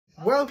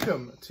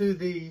Welcome to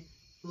the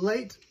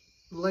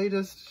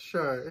latest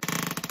show.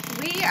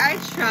 We are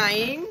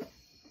trying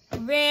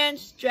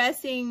ranch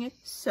dressing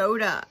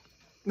soda.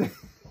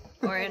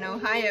 Or in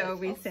Ohio,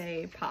 we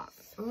say pop.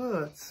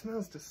 Oh, it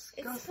smells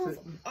disgusting.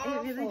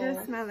 It really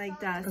does smell like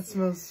dust. It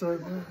smells so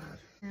bad.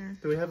 Yeah.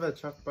 Do we have a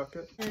chuck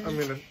bucket? I'm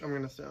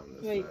gonna stay on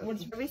this. Wait, side.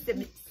 what's we sip?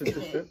 Just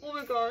a sip. Oh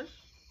my gosh.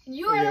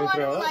 You are the one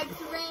throw who up?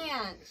 likes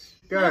ranch.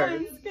 Go.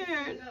 I'm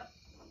scared.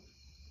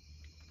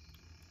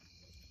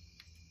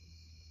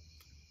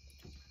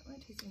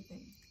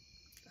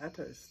 That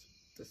tastes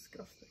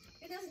disgusting.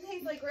 It doesn't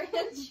taste like ranch.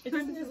 It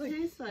doesn't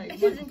taste like. It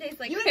doesn't taste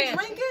like You ranch. didn't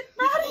drink it,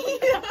 Maddie?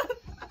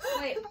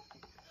 Wait,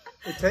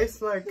 It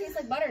tastes like it tastes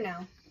like butter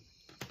now.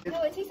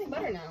 No, it tastes like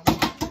butter now.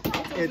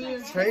 it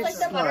It's like tastes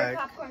the butter like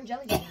popcorn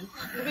jelly bean.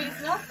 I mean,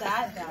 it's not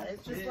that bad.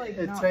 It's just like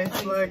it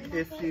tastes like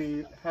if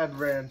you had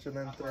ranch and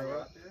then threw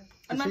up.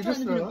 I'm Did not she trying just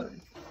to throw do up?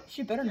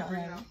 She better not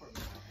have.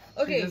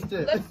 She Okay, just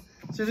did. let's.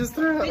 She just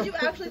threw up. Did you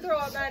actually throw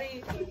up,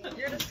 Maddie?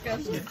 You're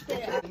disgusting.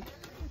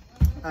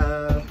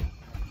 I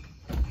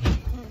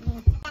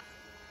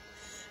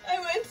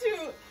went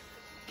to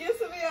get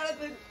something out of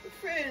the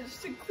fridge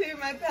to clear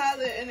my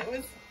palate, and it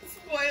was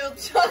spoiled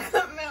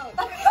chocolate milk.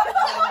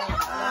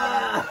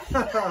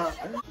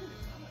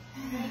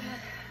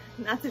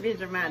 Not to be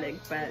dramatic,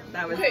 but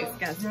that was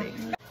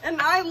disgusting. And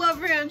I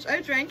love ranch.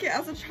 I drank it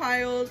as a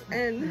child,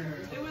 and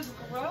it was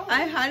gross.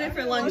 I had it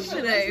for lunch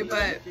today,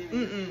 but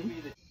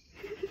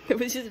it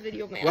was just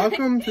video man.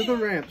 Welcome to the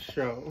ranch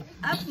show.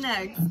 Up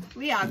next,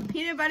 we have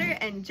peanut butter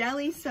and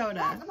jelly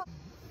soda. I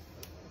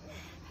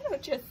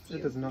don't trust It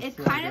you. does not It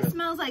smell kind of good.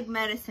 smells like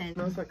medicine. It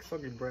smells like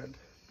soggy bread.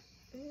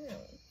 Ew.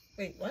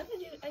 Wait, what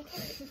did you? I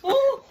can't.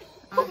 Oh!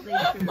 Oddly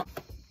true.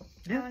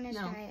 I want to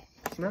No. try it.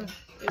 Smell.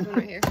 There's one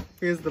right here.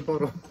 Here's the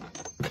bottle.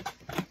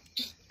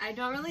 I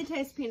don't really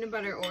taste peanut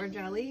butter or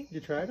jelly. You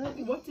tried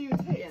it? What do you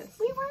taste? Yes.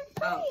 We weren't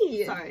Oh,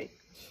 right. sorry.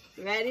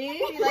 Ready?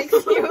 She likes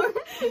you.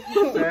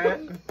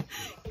 That.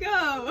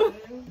 Go.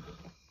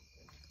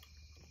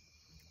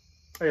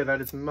 Oh yeah,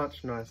 that is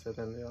much nicer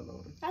than the other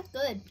one. That's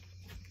good.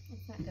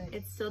 It's not good.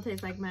 It still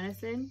tastes like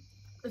medicine.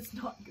 It's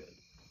not good.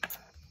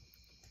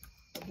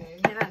 Okay.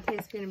 Cannot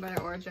taste peanut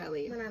butter or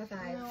jelly. 1 out of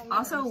 5.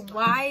 Also,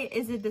 why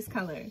is it this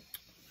color?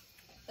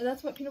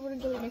 That's what peanut butter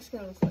and jelly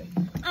Mexican looks like.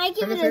 I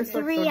give Kinda it a tastes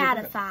like 3 soggy out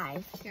bread. of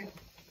 5.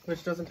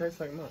 Which doesn't taste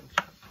like much.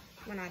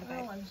 1 out of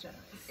 5. one's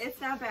generous. It's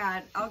not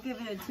bad. I'll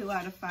give it a 2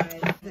 out of 5.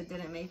 It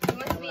didn't make me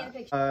What's feel me in the up.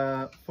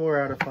 picture? 4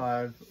 out of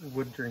 5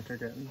 would drink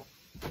again.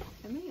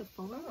 I made a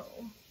 4.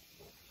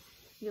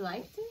 You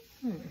liked it?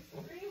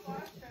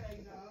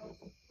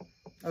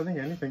 I think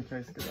anything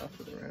tastes good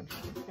after the ranch.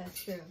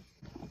 That's true.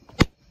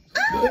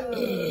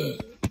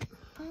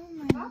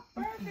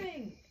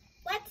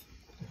 What?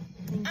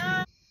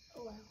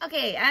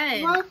 Okay,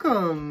 and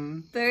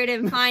Welcome! third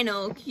and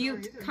final,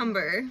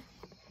 cucumber.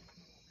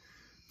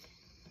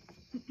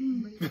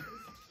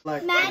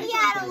 Like, Maddie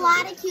had a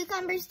lot of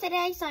cucumbers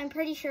today, so I'm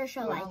pretty sure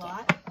she'll like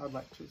it. I'd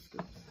like 2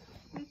 scoops.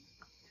 2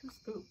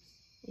 scoops.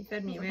 You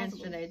fed me ranch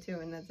today too,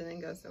 and that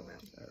didn't go so well.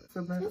 So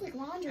It then, tastes like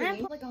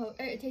laundry.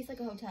 It tastes like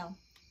a hotel.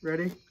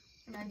 ready?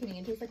 I'm not kidding.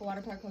 It tastes like a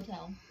water park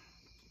hotel.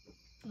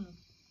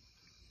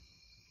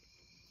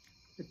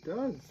 It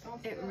does.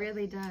 It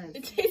really does.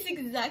 It tastes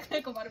exactly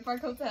like a water park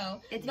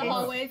hotel. It The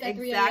hallways at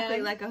 3 exactly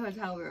a.m. like a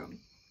hotel room.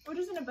 Which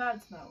isn't a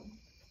bad smell.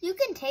 You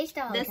can taste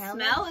a The hotel.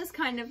 smell is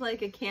kind of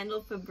like a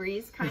Candle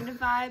Febreze kind of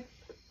vibe,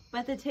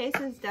 but the taste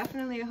is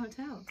definitely a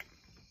hotel.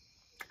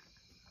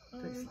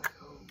 Tastes like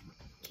home.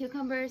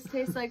 Cucumbers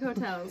taste like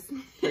hotels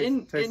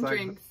Tastes in like,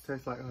 drinks.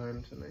 Tastes like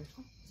home to me.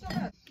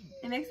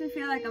 It makes me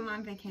feel like I'm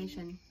on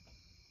vacation.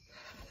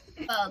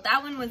 Well,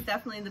 that one was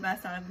definitely the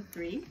best out of the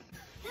 3.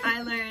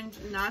 I learned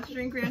not to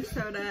drink ranch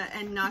soda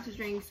and not to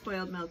drink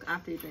spoiled milk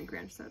after you drink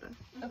ranch soda.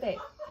 Okay.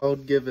 I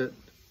would give it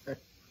a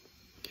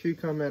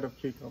cucumber out of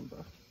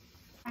cucumber.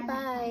 Bye.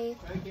 Bye.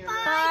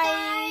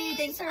 Bye.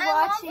 Thanks for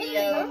watching.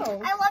 I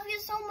love you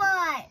so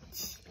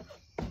much.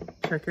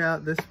 Check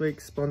out this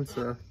week's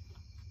sponsor,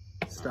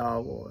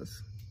 Star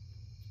Wars.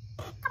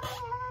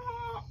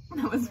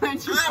 That was my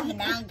I'm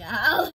gonna go.